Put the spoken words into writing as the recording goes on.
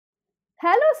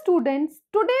Hello students,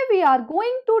 today we are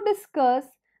going to discuss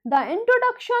the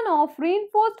introduction of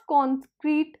reinforced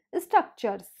concrete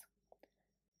structures.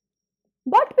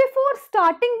 But before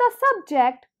starting the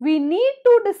subject, we need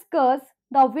to discuss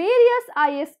the various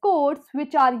IS codes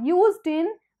which are used in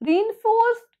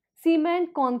reinforced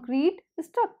cement concrete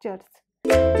structures.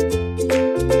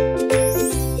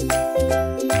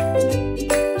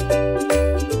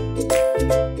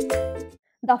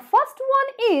 The first one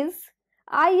is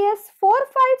IS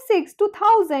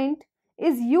 456-2000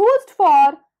 is used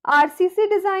for RCC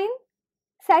design.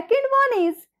 Second one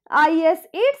is IS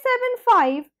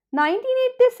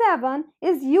 875-1987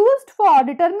 is used for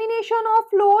determination of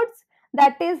loads,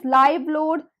 that is live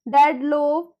load, dead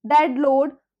load,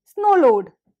 snow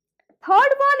load.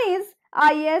 Third one is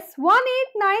IS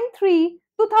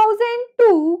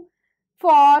 1893-2002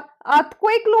 for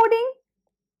earthquake loading.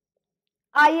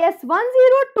 IS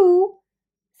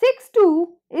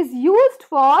 10262 is used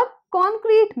for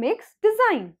concrete mix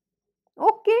design.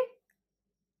 Okay.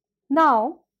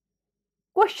 Now,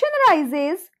 question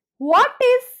arises, what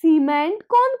is cement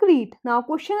concrete?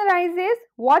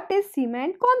 What is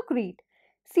cement concrete?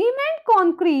 Cement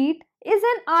concrete is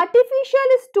an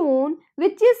artificial stone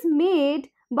which is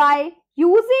made by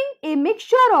using a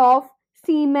mixture of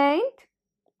cement,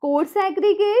 coarse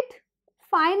aggregate,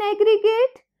 fine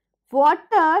aggregate,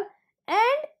 water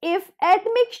and if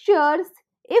admixtures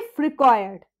if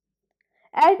required.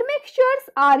 Admixtures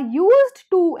are used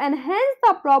to enhance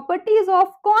the properties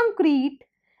of concrete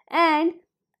and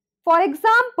for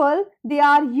example they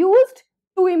are used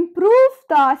to improve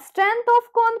the strength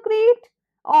of concrete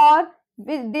or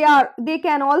they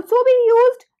can also be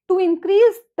used to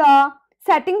increase the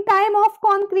setting time of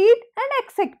concrete and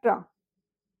etc.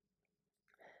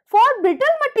 For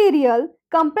brittle material,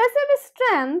 compressive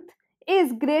strength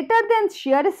is greater than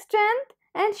shear strength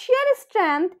and shear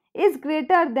strength is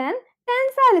greater than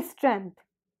tensile strength.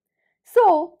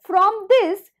 So, from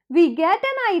this we get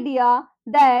an idea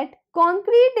that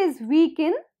concrete is weak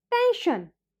in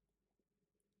tension.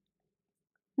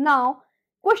 Now,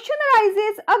 question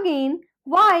arises again,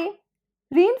 why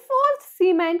reinforced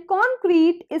cement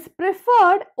concrete is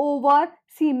preferred over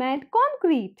cement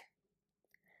concrete?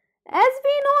 As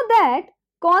we know that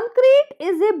concrete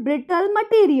is a brittle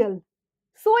material,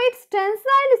 so its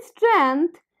tensile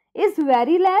strength is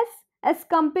very less as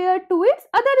compared to its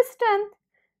other strength.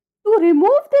 To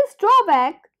remove this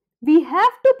drawback, we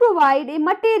have to provide a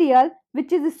material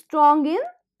which is strong in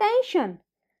tension.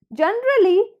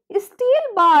 Generally,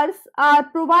 steel bars are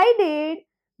provided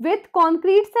with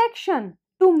concrete section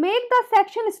to make the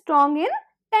section strong in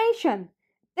tension.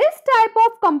 This type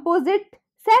of composite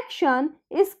section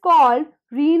is called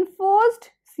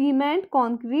reinforced cement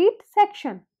concrete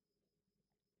section.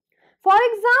 For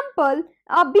example,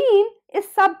 a beam is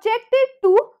subjected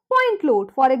to point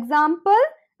load.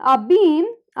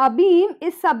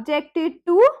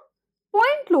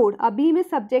 A beam is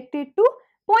subjected to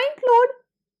point load.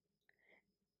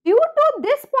 Due to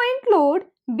this point load,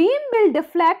 beam will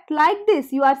deflect like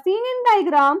this. You are seeing in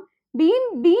diagram,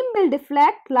 beam will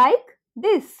deflect like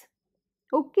this.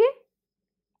 Okay.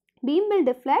 Beam will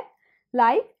deflect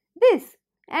like this.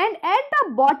 And at the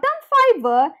bottom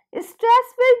fiber,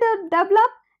 stress will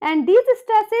develop and these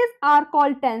stresses are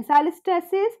called tensile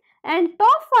stresses, and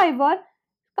top fiber,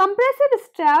 compressive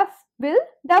stress will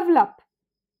develop.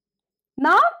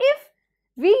 Now, if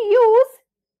we use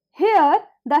here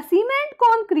the cement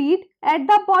concrete at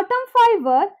the bottom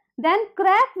fiber, then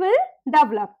crack will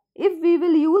develop. If we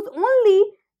will use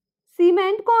only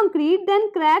cement concrete,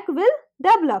 then crack will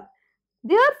develop.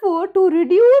 Therefore, to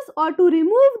reduce or to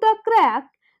remove the crack,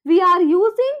 we are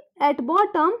using at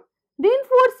bottom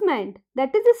reinforcement,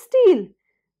 that is steel.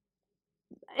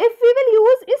 If we will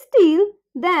use steel,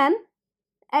 then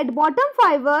at bottom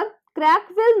fiber crack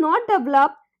will not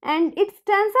develop and its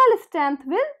tensile strength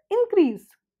will increase.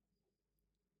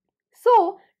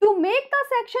 So, to make the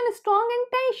section strong in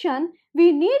tension,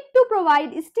 we need to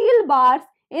provide steel bars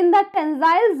in the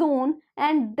tensile zone,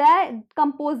 and that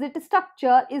composite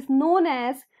structure is known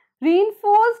as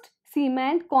reinforced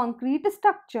cement concrete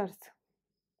structures.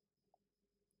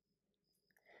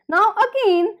 Now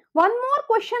again, one more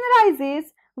question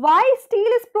arises, why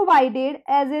steel is provided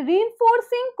as a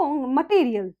reinforcing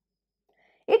material?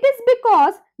 It is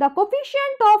because the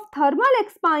coefficient of thermal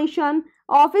expansion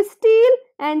of steel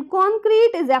and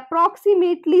concrete is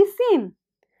approximately same.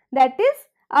 That is,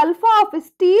 alpha of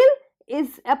steel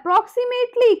is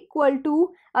approximately equal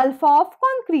to alpha of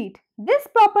concrete. This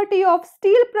property of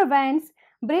steel prevents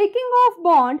breaking of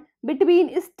bond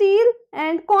between steel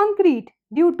and concrete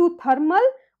due to thermal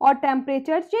or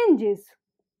temperature changes.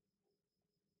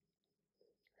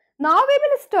 Now we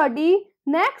will study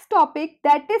next topic,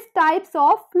 that is types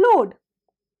of load.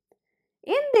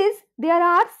 In this, there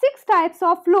are 6 types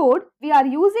of load we are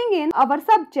using in our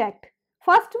subject.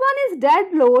 First one is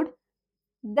dead load.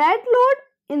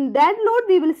 In dead load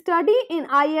we will study in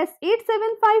IS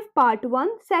 875 part 1.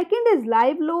 Second is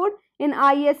live load in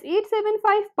IS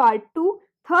 875 part 2.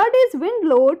 Third is wind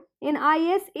load in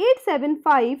IS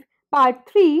 875 part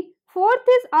 3. Fourth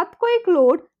is earthquake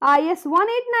load IS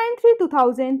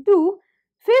 1893-2002.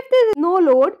 Fifth is snow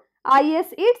load IS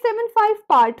 875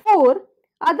 part 4.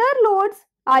 Other loads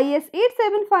IS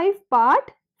 875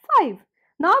 part 5.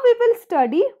 Now we will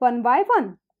study one by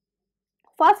one.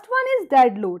 First one is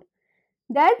dead load.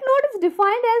 Dead load is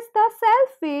defined as the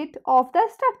self-weight of the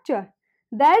structure.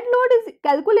 Dead load is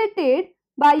calculated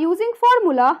by using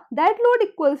formula dead load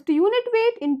equals to unit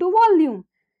weight into volume,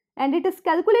 and it is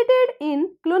calculated in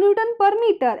kilonewton per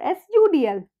meter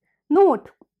SUDL. Note,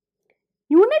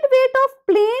 unit weight of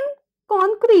plain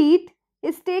concrete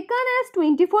is taken as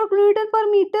 24 kilonewton per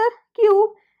meter cube,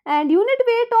 and unit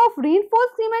weight of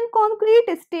reinforced cement concrete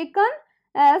is taken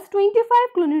as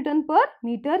 25 kilonewton per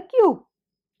meter cube.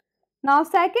 Now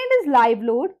second is live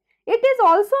load. It is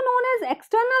also known as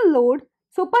external load,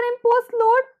 superimposed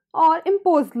load or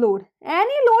imposed load.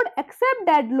 Any load except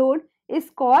dead load is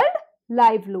called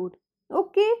live load.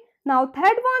 Okay. Now third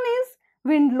one is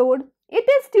wind load. It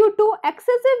is due to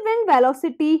excessive wind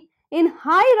velocity in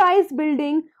high-rise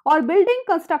building or building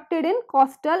constructed in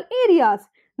coastal areas.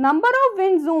 Number of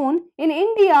wind zone in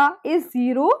India is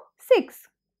 0.6.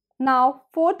 Now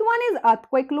fourth one is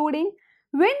earthquake loading.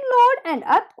 Wind load and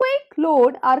earthquake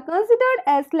load are considered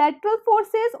as lateral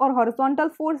forces or horizontal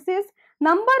forces.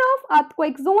 Number of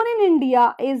earthquake zone in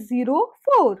India is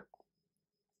 0.4.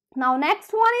 Now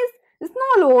next one is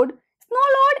snow load. Snow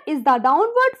load is the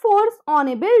downward force on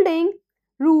a building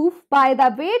roof by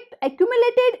the weight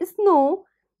accumulated snow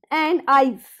and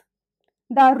ice.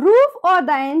 The roof or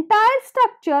the entire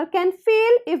structure can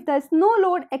fail if the snow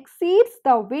load exceeds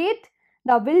the weight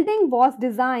the building was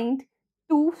designed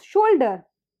to shoulder.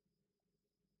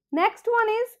 Next one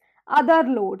is other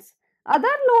loads.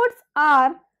 Other loads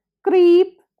are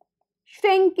creep,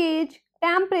 shrinkage,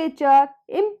 temperature,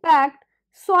 impact,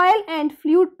 soil and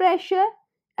fluid pressure,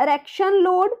 erection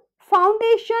load,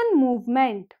 foundation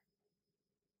movement.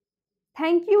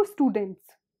 Thank you, students.